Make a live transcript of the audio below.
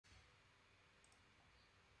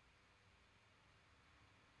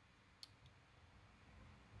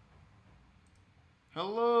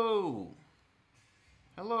Hello!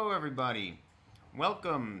 Hello, everybody.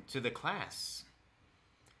 Welcome to the class.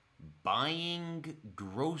 Buying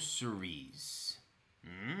groceries.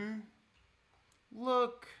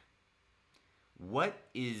 Look. What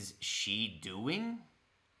is she doing?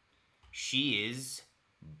 She is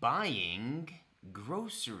buying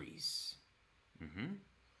groceries.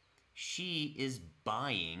 She is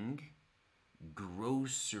buying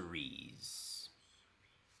groceries.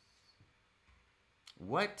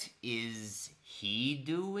 What is he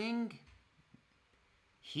doing?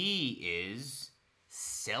 He is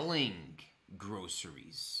selling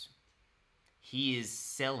groceries. He is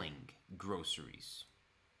selling groceries.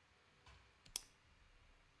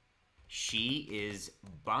 She is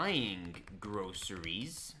buying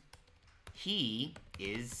groceries. He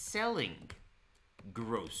is selling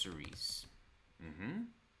groceries.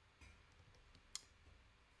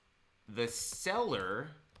 The seller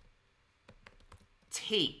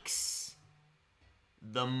takes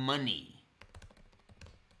the money.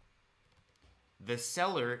 The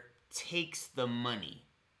seller takes the money.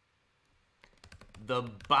 The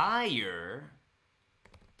buyer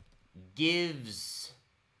gives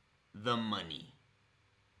the money.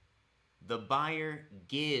 The buyer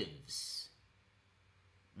gives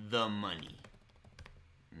the money.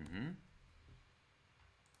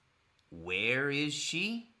 Where is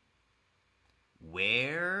she?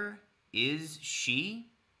 Where is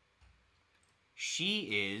she?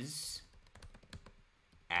 She is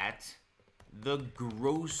at the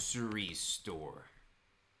grocery store.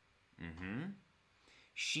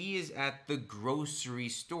 She is at the grocery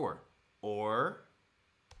store. Or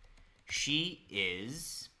she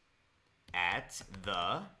is at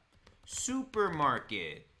the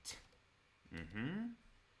supermarket.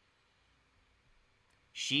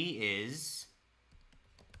 She is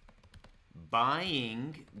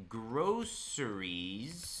buying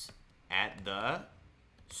groceries at the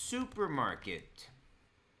supermarket.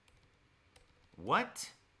 What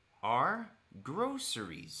are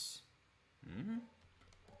groceries?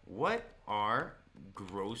 What are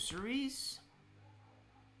groceries?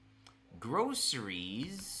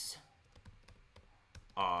 Groceries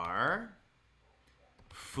are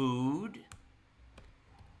food,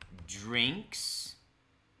 drinks,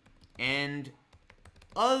 and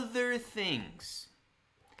other things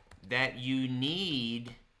that you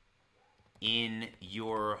need in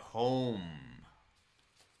your home.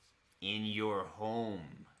 In your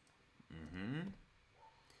home.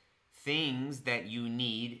 Things that you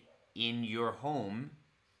need in your home.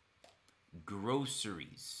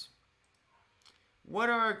 Groceries. What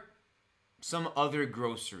are some other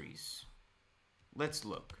groceries? Let's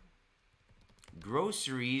look.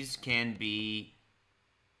 Groceries can be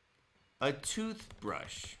a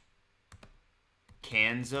toothbrush,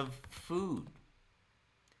 cans of food,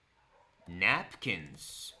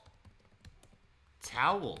 napkins,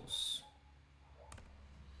 towels.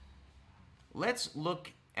 Let's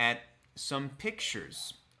look at some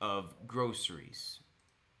pictures of groceries.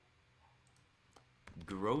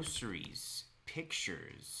 Groceries,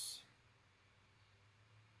 pictures.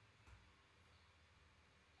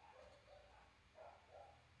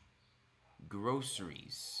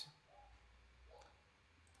 Groceries.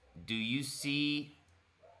 Do you see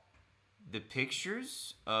the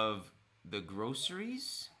pictures of the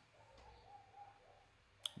groceries?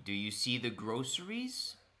 Do you see the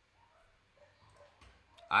groceries?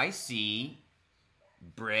 I see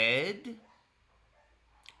bread,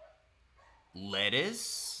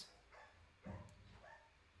 lettuce,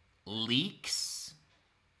 leeks,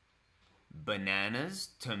 bananas,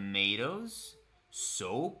 tomatoes,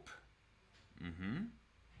 soap.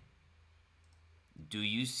 Do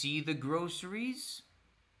you see the groceries?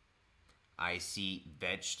 I see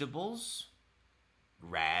vegetables,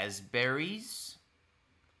 raspberries,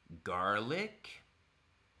 garlic,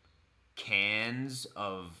 cans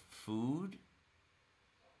of food.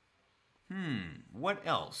 What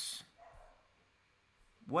else?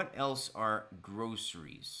 What else are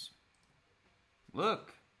groceries?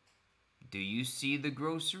 Look, do you see the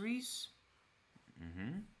groceries?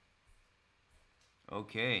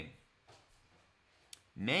 Okay.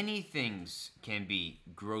 Many things can be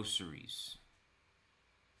groceries.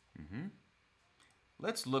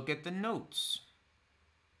 Let's look at the notes.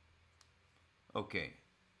 Okay.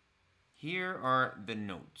 Here are the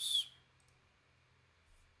notes.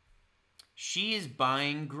 She is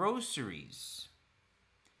buying groceries.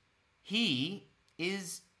 He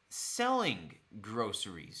is selling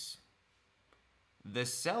groceries. The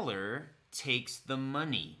seller takes the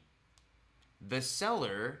money. The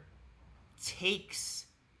seller takes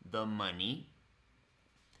the money.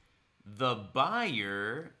 The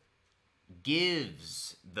buyer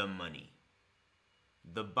gives the money.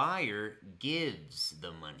 The buyer gives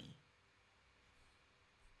the money.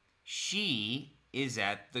 She is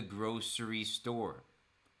at the grocery store.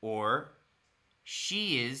 Or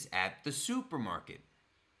she is at the supermarket.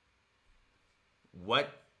 What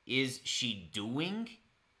is she doing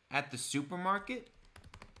at the supermarket?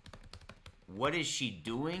 What is she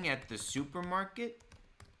doing at the supermarket?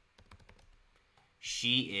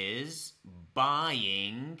 She is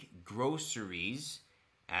buying groceries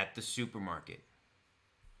at the supermarket.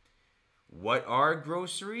 What are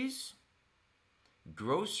groceries?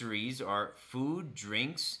 Groceries are food,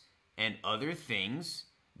 drinks, and other things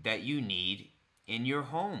that you need in your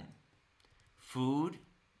home. Food,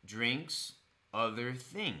 drinks, other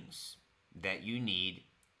things that you need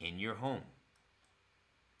in your home.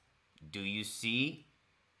 Do you see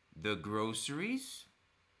the groceries?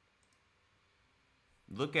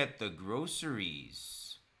 Look at the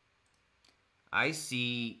groceries. I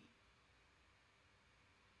see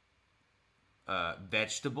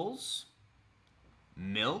vegetables,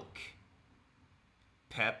 milk,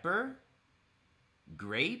 pepper,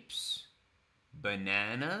 grapes,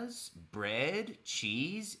 bananas, bread,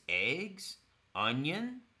 cheese, eggs,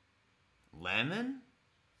 onion, lemon.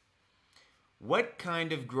 What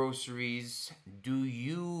kind of groceries do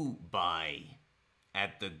you buy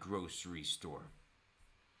at the grocery store?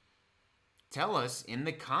 Tell us in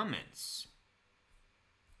the comments.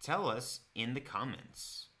 Tell us in the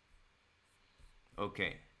comments.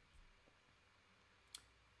 Okay.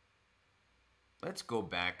 Let's go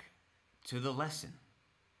back to the lesson.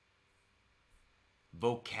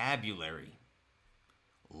 Vocabulary.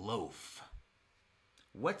 Loaf.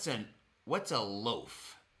 What's a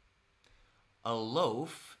loaf? A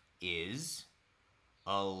loaf is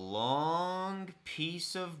a long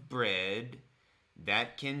piece of bread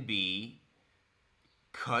that can be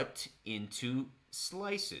cut into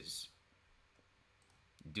slices.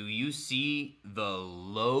 Do you see the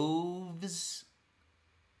loaves?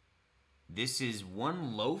 This is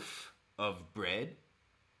one loaf of bread,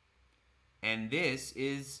 and this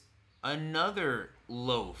is another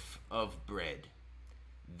loaf of bread.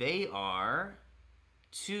 They are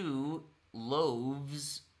two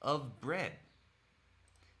loaves of bread.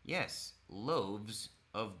 Yes, loaves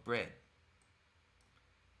of bread.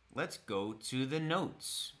 Let's go to the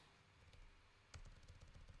notes.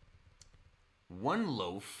 One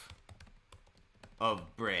loaf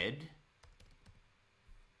of bread,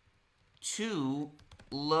 two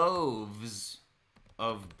loaves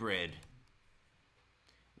of bread.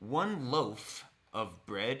 One loaf of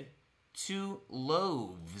bread, two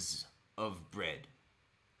loaves of bread.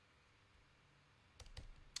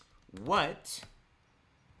 What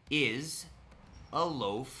is a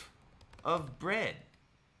loaf of bread?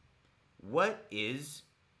 What is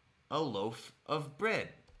a loaf of bread?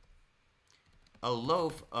 A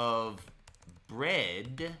loaf of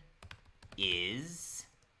bread is,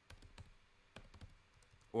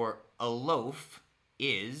 or a loaf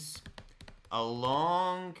is, a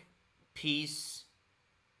long piece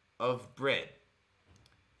of bread.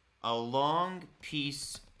 A long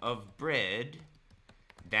piece of bread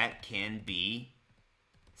that can be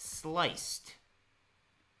sliced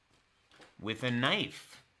with a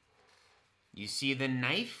knife. You see the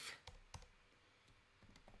knife?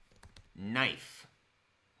 Knife.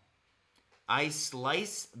 I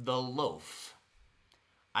slice the loaf.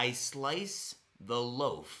 I slice the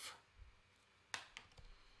loaf.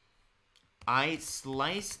 I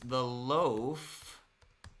slice the loaf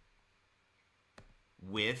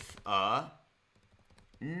with a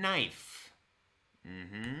knife.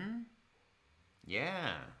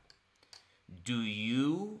 Yeah. Do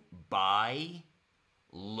you buy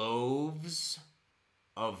loaves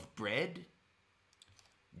of bread?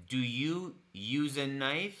 Do you use a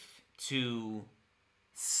knife to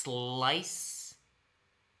slice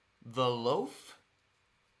the loaf?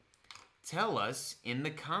 Tell us in the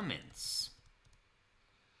comments.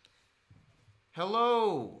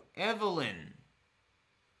 Hello, Evelyn.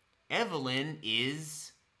 Evelyn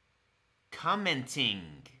is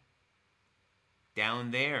commenting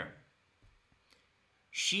down there.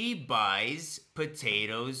 She buys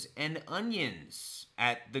potatoes and onions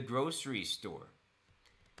at the grocery store.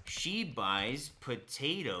 She buys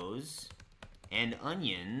potatoes and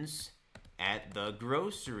onions at the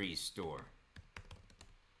grocery store.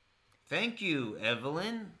 Thank you,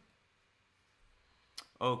 Evelyn.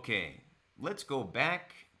 Okay, let's go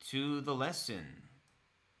back to the lesson.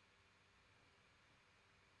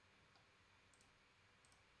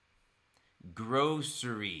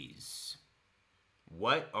 Groceries.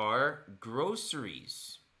 What are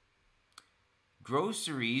groceries?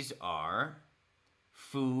 Groceries are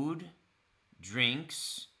food,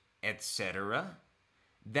 drinks, etc.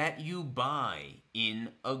 that you buy in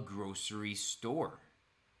a grocery store.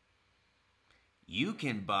 You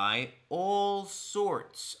can buy all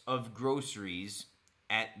sorts of groceries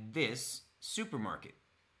at this supermarket.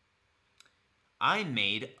 I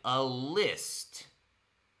made a list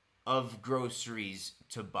of groceries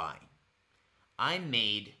to buy. I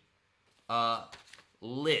made a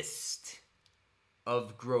list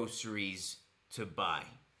of groceries to buy.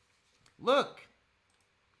 Look,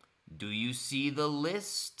 do you see the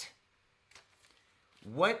list?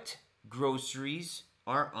 What groceries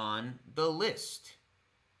are on the list?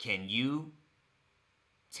 Can you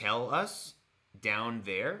tell us down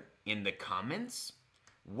there in the comments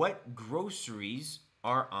what groceries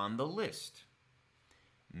are on the list?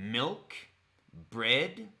 Milk,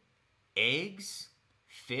 bread, eggs,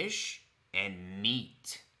 fish, and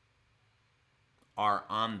meat are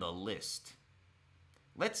on the list.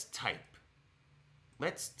 Let's type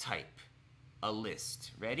a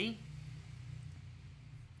list. Ready?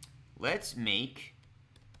 Let's make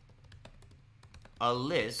a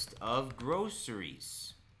list of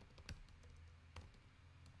groceries.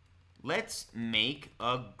 Let's make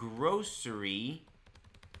a grocery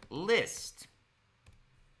list.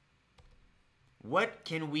 What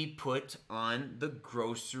can we put on the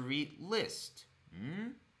grocery list?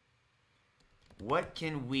 What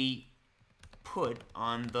can we put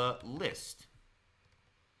on the list?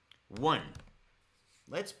 1.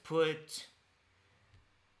 Let's put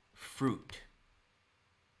fruit.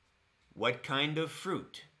 What kind of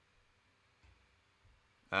fruit?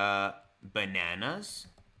 Bananas.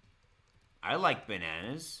 I like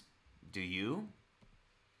bananas. Do you?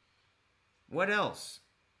 What else?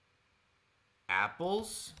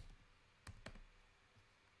 Apples.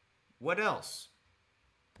 What else?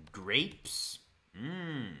 Grapes.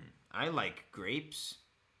 I like grapes.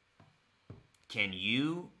 Can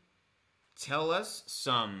you tell us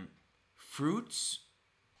some fruits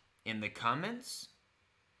in the comments?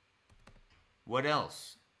 What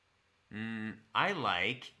else? I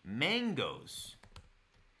like mangoes.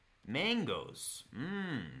 Mangoes.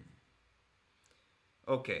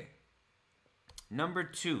 Okay. Number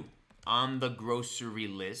 2, on the grocery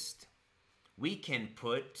list, we can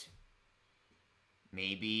put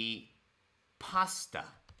maybe pasta,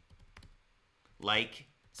 like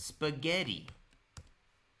spaghetti.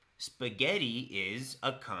 Spaghetti is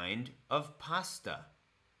a kind of pasta.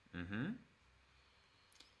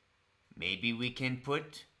 Maybe we can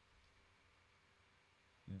put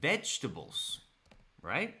vegetables,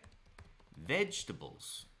 right?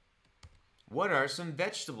 Vegetables. What are some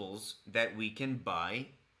vegetables that we can buy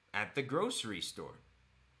at the grocery store?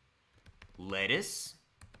 Lettuce,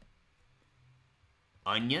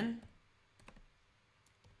 onion,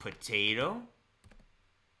 potato,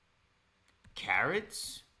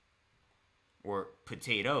 carrots, or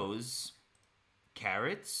potatoes,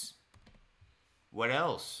 carrots. What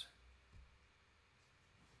else?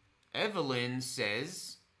 Evelyn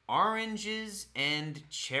says oranges and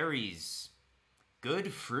cherries.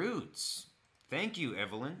 Good fruits. Thank you,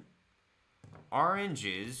 Evelyn.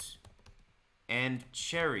 Oranges and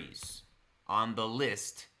cherries on the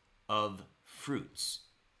list of fruits.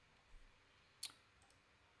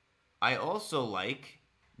 I also like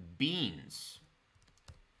beans.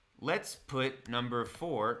 Let's put number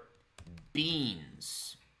 4,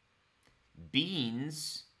 beans.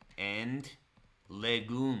 Beans and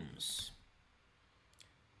legumes.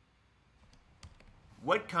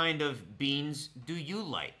 What kind of beans do you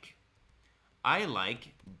like? I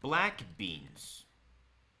like black beans.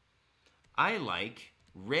 I like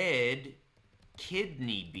red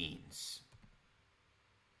kidney beans.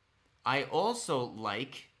 I also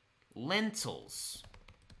like lentils.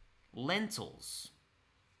 Lentils.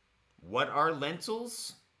 What are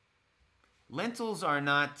lentils? Lentils are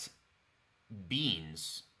not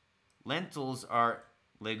beans. Lentils are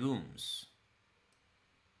legumes.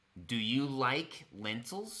 Do you like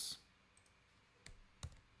lentils?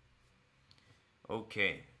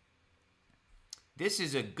 Okay. This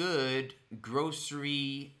is a good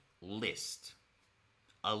grocery list.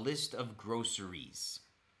 A list of groceries.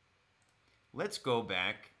 Let's go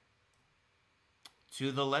back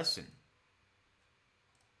to the lesson.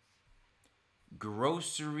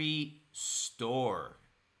 Grocery store.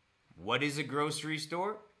 What is a grocery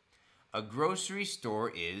store? A grocery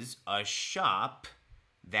store is a shop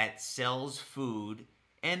that sells food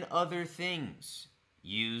and other things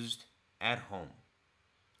used at home.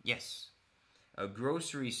 Yes, a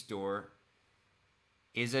grocery store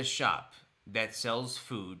is a shop that sells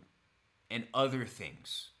food and other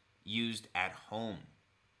things used at home.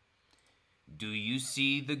 Do you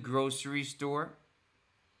see the grocery store?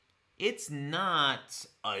 It's not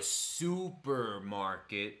a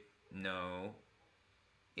supermarket. No,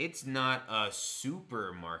 it's not a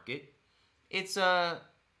supermarket. It's a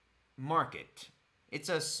market. It's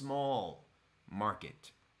a small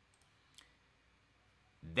market.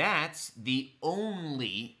 That's the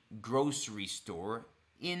only grocery store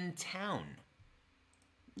in town.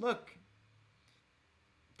 Look,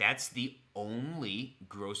 that's the only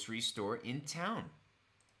grocery store in town.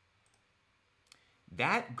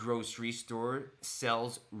 That grocery store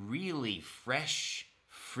sells really fresh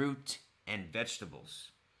fruit and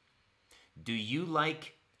vegetables. Do you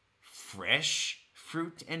like fresh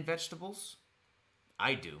fruit and vegetables?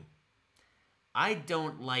 I do. I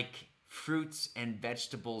don't like fruits and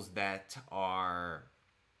vegetables that are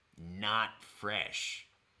not fresh.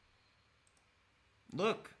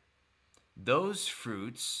 Look, those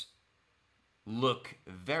fruits look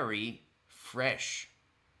very fresh.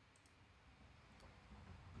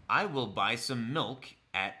 I will buy some milk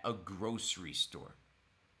at a grocery store.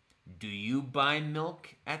 Do you buy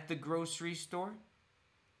milk at the grocery store?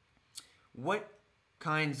 What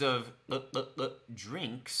kinds of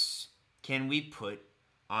drinks can we put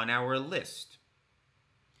on our list?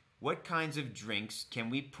 What kinds of drinks can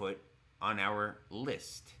we put on our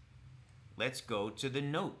list? Let's go to the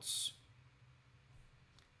notes.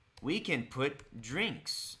 We can put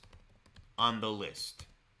drinks on the list.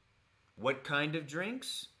 What kind of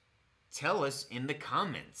drinks? Tell us in the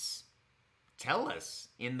comments. Tell us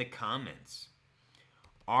in the comments.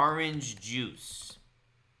 Orange juice.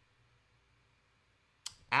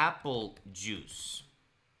 Apple juice.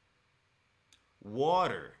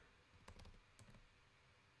 Water.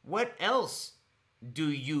 What else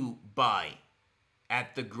do you buy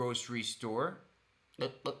at the grocery store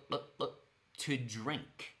to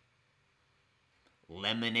drink?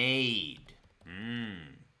 Lemonade.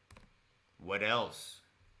 What else?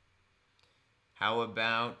 How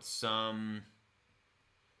about some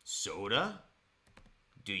soda?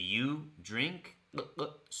 Do you drink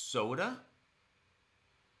soda?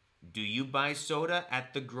 Do you buy soda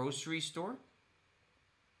at the grocery store?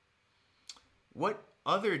 What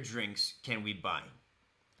other drinks can we buy?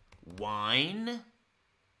 Wine.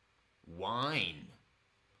 Wine.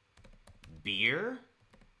 Beer.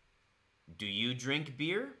 Do you drink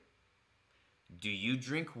beer? Do you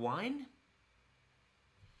drink wine?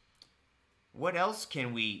 What else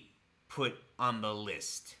can we put on the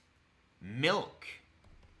list? Milk.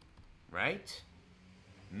 Right?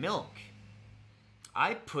 Milk.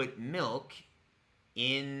 I put milk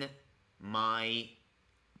in my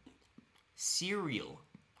cereal.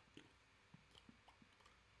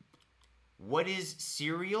 What is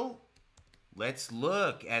cereal? Let's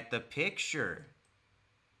look at the picture.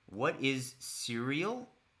 What is cereal?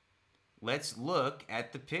 Let's look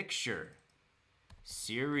at the picture.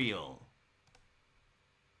 Cereal.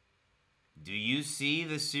 Do you see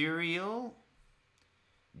the cereal?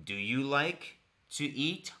 Do you like to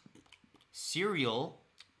eat cereal?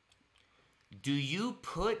 Do you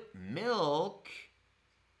put milk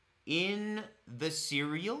in the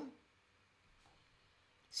cereal?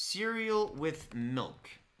 Cereal with milk.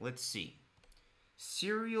 Let's see.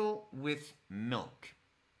 Cereal with milk.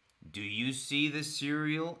 Do you see the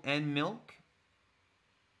cereal and milk?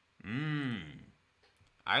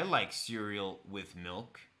 I like cereal with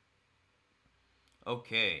milk.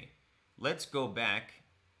 Okay, let's go back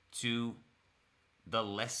to the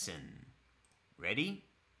lesson. Ready?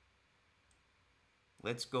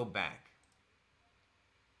 Let's go back.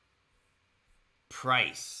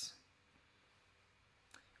 Price.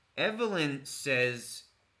 Evelyn says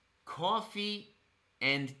coffee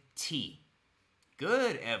and tea.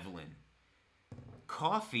 Good, Evelyn.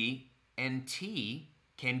 Coffee and tea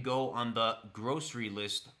can go on the grocery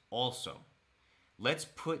list also. Let's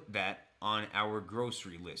put that on our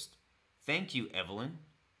grocery list. Thank you, Evelyn.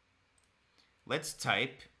 Let's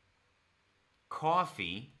type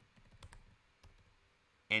coffee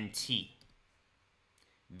and tea.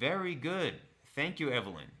 Very good. Thank you,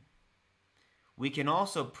 Evelyn. We can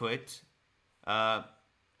also put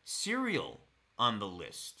cereal on the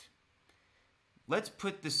list. Let's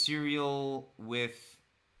put the cereal with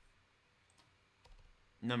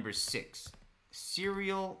number 6.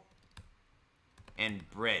 Cereal and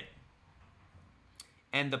bread.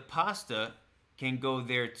 And the pasta can go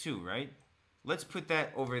there too, right? Let's put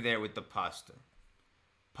that over there with the pasta.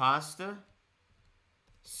 Pasta,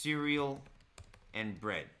 cereal, and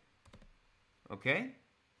bread. Okay?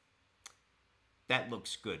 That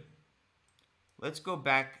looks good. Let's go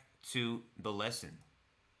back to the lesson.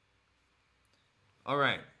 All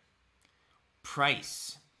right.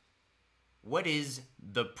 Price. What is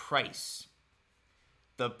the price?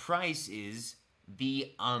 The price is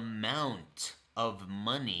the amount of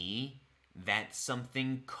money that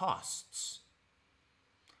something costs.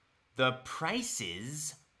 The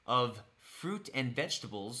prices of fruit and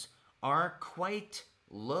vegetables are quite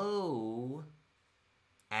low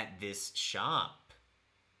at this shop.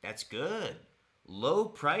 That's good. Low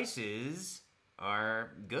prices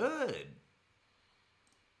are good.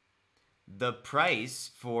 The price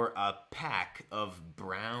for a pack of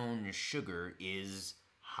brown sugar is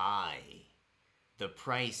high. The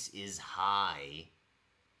price is high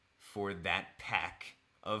for that pack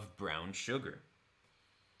of brown sugar.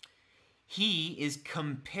 He is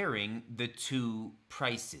comparing the two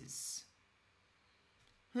prices.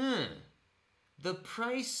 The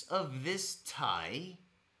price of this tie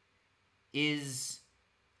is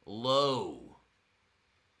low,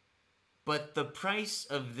 but the price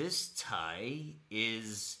of this tie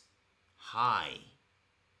is high.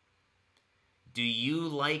 Do you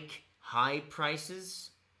like high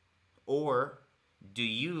prices, or do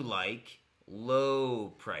you like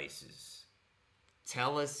low prices?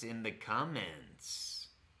 Tell us in the comments.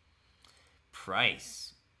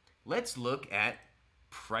 Price. Let's look at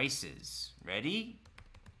prices. Ready?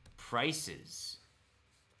 Prices.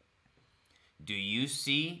 Do you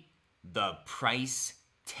see the price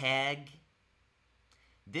tag?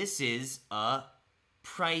 This is a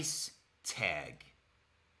price tag.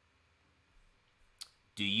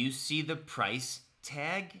 Do you see the price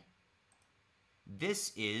tag?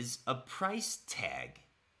 This is a price tag.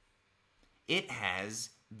 It has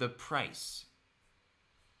the price.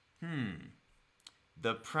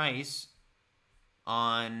 The price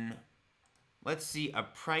on, let's see, a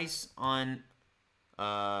price on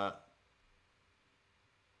a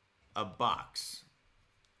box.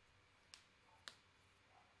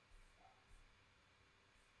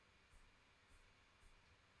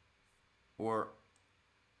 Or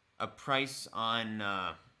a price on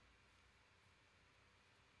a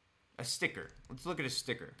sticker. Let's look at a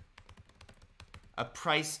sticker. A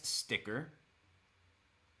price sticker.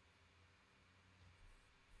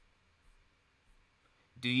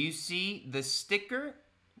 Do you see the sticker?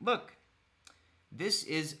 Look, this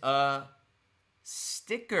is a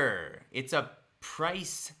sticker. It's a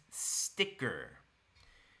price sticker.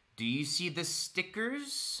 Do you see the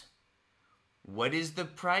stickers? What is the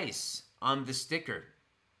price on the sticker?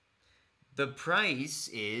 The price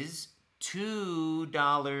is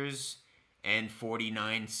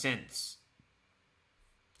 $2.49.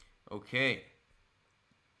 Okay.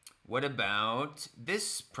 What about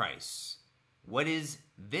this price? What is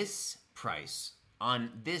this price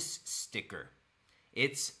on this sticker?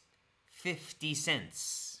 It's 50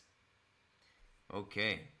 cents.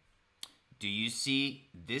 Okay. Do you see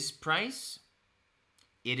this price?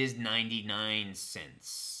 It is 99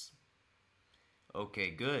 cents.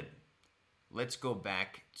 Okay, good. Let's go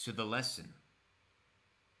back to the lesson.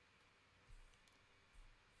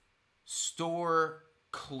 Store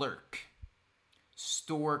clerk.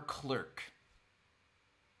 Store clerk.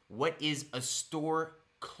 What is a store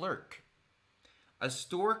clerk? A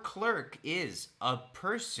store clerk is a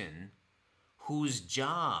person whose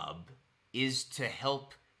job is to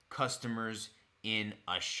help customers in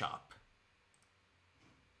a shop.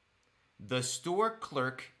 The store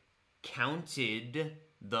clerk counted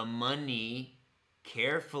the money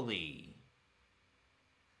carefully.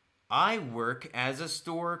 I work as a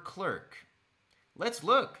store clerk. Let's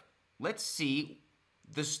look. Let's see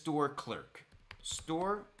the store clerk.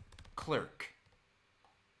 Store clerk.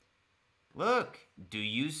 Look, do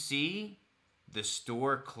you see the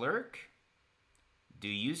store clerk? Do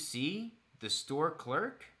you see the store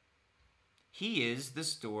clerk? He is the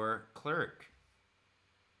store clerk.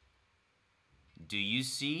 Do you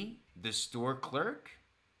see the store clerk?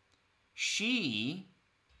 She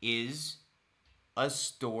is a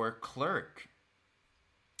store clerk.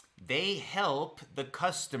 They help the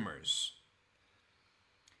customers.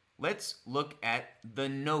 Let's look at the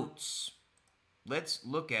notes. Let's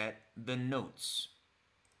look at the notes.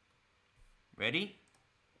 Ready?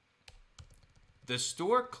 The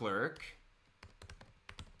store clerk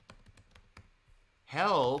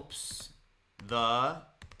helps the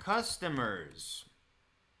customers.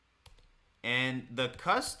 And the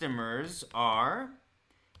customers are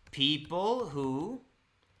people who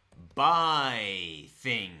buy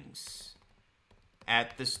things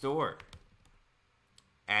at the store.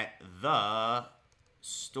 At the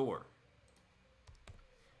store.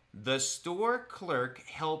 The store clerk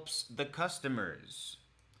helps the customers.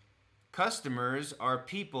 Customers are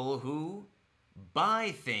people who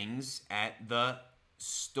buy things at the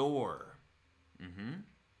store.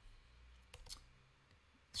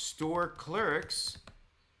 Store clerks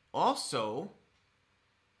also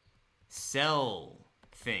sell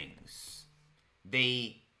things.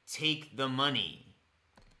 They take the money.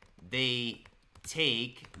 They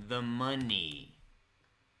take the money.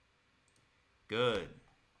 Good.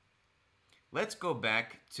 Let's go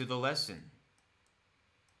back to the lesson.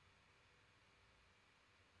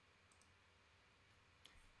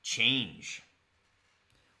 Change.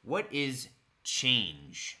 What is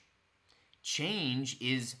change? Change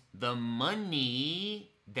is the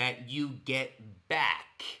money that you get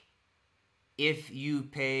back if you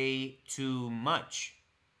pay too much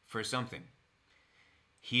for something.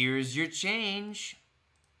 Here's your change.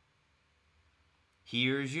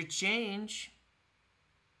 Here's your change.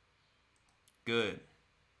 Good.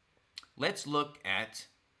 Let's look at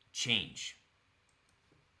change.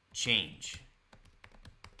 Change.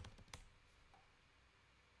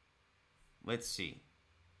 Let's see.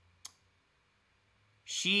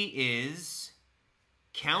 She is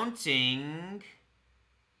counting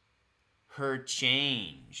her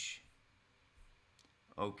change.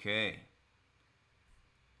 Okay.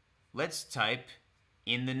 Let's type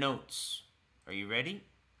in the notes. Are you ready?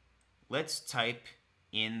 Let's type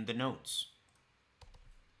in the notes.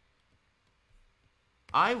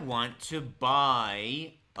 I want to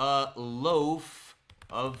buy a loaf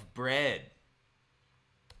of bread.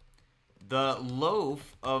 The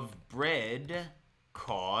loaf of bread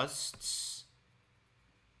costs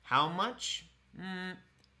how much?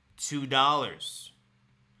 $2.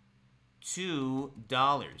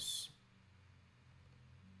 $2.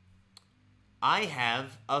 I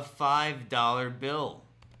have a $5 bill.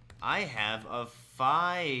 I have a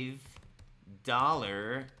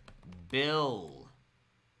 $5 bill.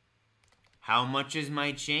 How much is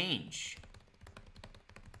my change?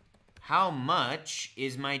 How much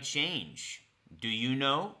is my change? Do you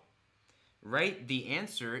know? Write the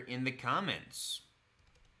answer in the comments.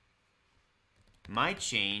 My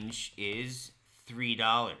change is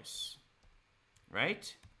 $3.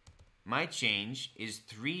 Right? My change is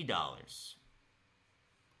 $3.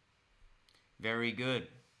 Very good.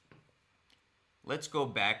 Let's go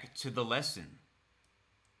back to the lesson.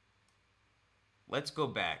 Let's go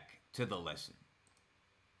back to the lesson.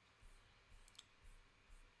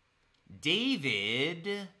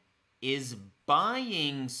 David is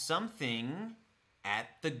buying something at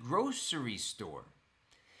the grocery store.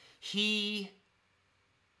 He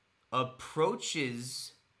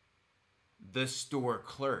approaches the store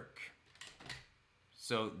clerk.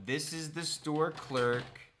 So this is the store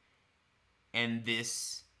clerk, and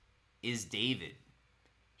this is David.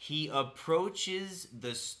 He approaches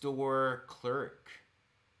the store clerk.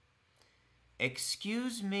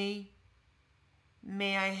 Excuse me,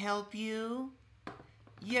 may I help you?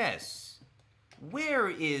 Yes. Where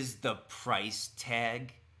is the price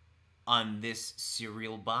tag on this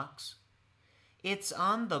cereal box? It's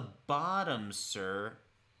on the bottom, sir.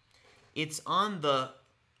 It's on the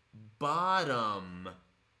bottom,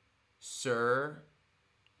 sir.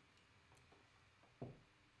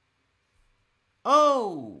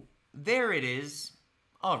 Oh, there it is.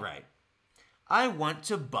 All right. I want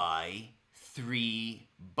to buy 3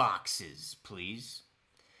 boxes, please.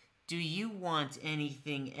 Do you want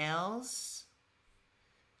anything else?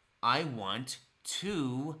 I want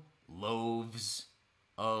 2 loaves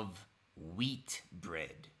of wheat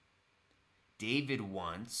bread. David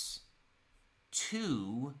wants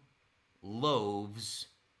 2 loaves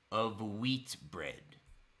of wheat bread.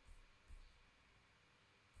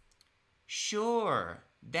 Sure,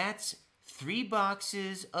 that's 3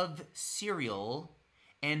 boxes of cereal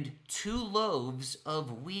and 2 loaves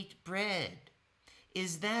of wheat bread.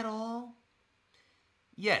 Is that all?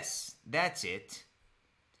 Yes, that's it.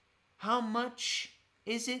 How much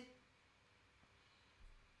is it?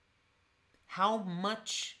 How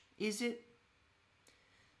much is it?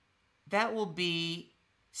 That will be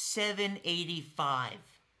 $7.85.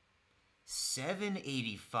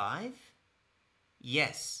 $7.85?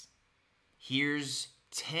 Yes. Here's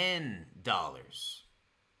 $10.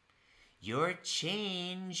 Your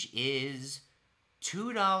change is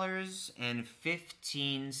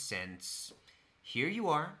 $2.15. Here you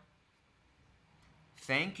are.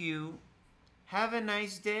 Thank you. Have a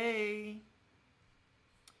nice day.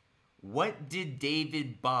 What did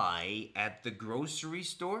David buy at the grocery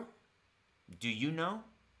store? Do you know?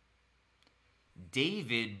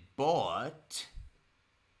 David bought,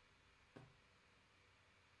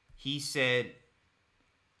 he said,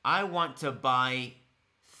 I want to buy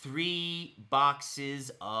 3 boxes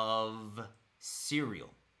of cereal.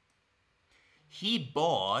 He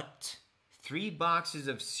bought 3 boxes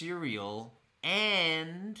of cereal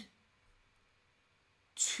and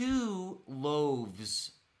 2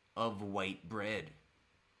 loaves of white bread.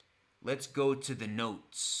 Let's go to the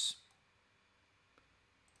notes.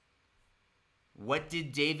 What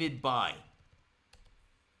did David buy?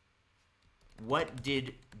 What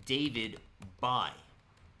did David buy?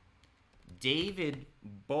 David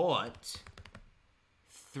bought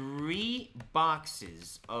 3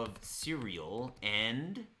 boxes of cereal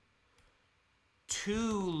and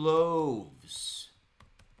 2 loaves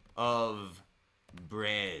of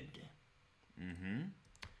bread.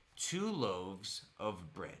 2 loaves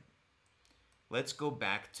of bread. Let's go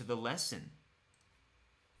back to the lesson.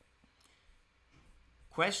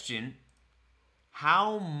 Question: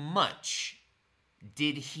 how much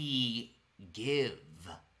did he give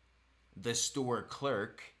the store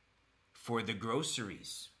clerk for the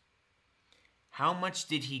groceries? How much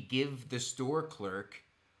did he give the store clerk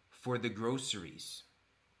for the groceries?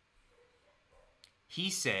 He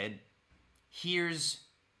said, here's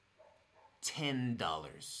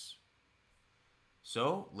 $10.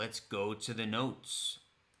 So let's go to the notes.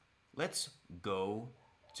 Let's go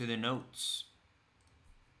to the notes.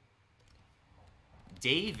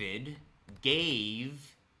 David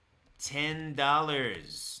gave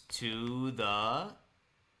 $10 to the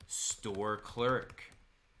store clerk.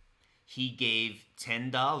 He gave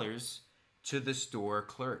 $10 to the store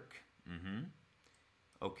clerk.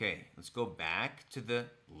 Okay, let's go back to the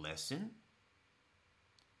lesson.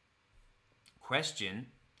 Question: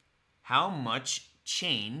 how much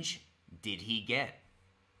change did he get?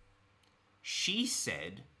 She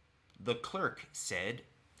said, the clerk said,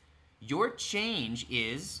 your change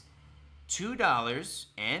is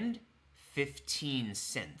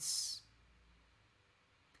 $2.15.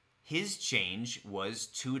 His change was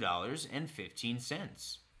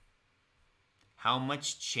 $2.15. How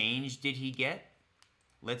much change did he get?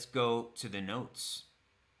 Let's go to the notes.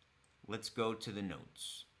 Let's go to the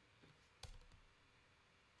notes.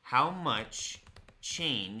 How much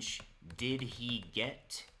change did he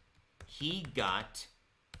get? He got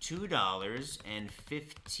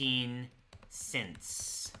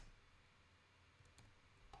 $2.15.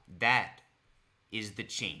 That is the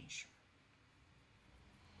change.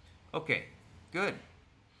 Okay, good.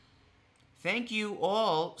 Thank you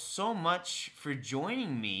all so much for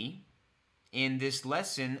joining me in this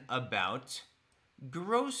lesson about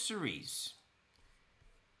groceries.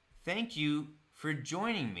 Thank you for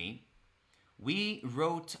joining me. We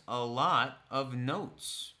wrote a lot of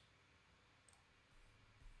notes.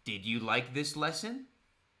 Did you like this lesson?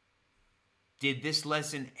 Did this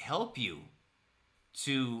lesson help you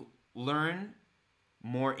to learn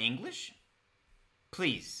more English?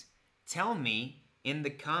 Please tell me in the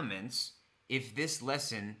comments if this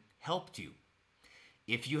lesson helped you.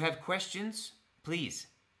 If you have questions, please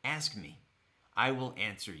ask me. I will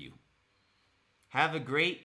answer you. Have a great